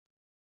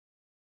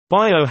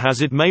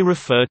Biohazard may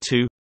refer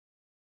to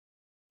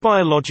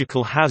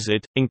biological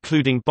hazard,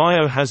 including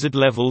biohazard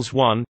levels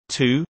 1,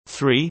 2,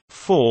 3,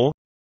 4,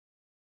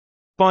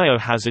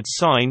 biohazard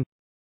sign,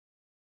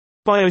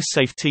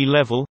 biosafety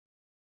level,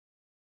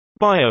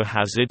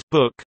 Biohazard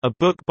book, a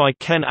book by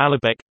Ken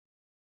Alabek,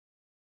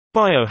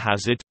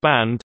 Biohazard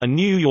band, a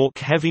New York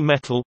heavy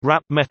metal,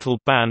 rap metal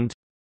band,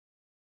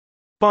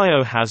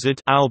 Biohazard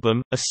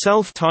album, a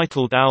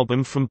self-titled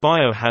album from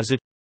Biohazard,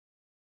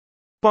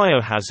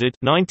 Biohazard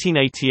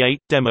 1988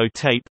 demo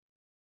tape,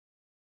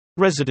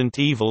 Resident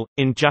Evil,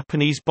 in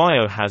Japanese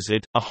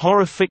Biohazard, a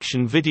horror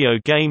fiction video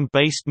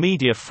game-based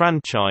media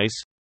franchise,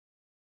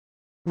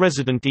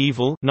 Resident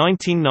Evil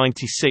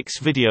 1996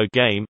 video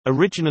game,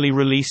 originally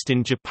released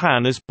in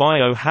Japan as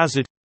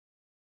Biohazard,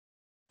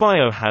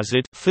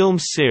 Biohazard film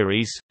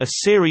series, a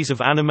series of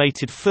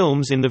animated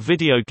films in the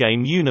video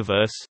game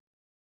universe,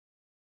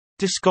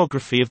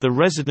 discography of the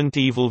Resident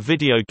Evil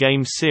video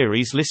game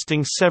series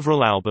listing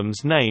several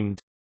albums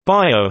named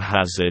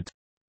Biohazard,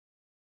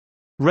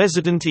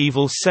 Resident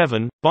Evil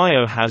 7,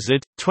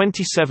 Biohazard,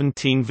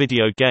 2017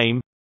 video game,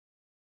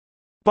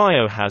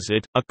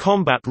 Biohazard, a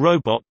combat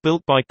robot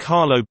built by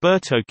Carlo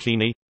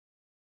Bertocchini,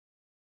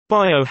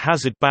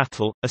 Biohazard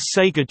Battle, a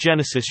Sega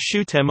Genesis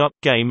shoot-'em-up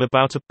game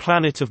about a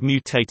planet of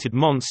mutated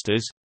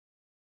monsters,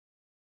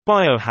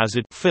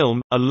 Biohazard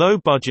film, a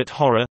low-budget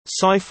horror,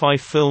 sci-fi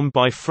film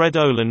by Fred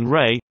Olen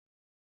Ray,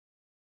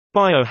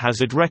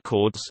 Biohazard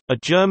Records, a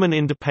German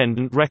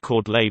independent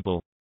record label.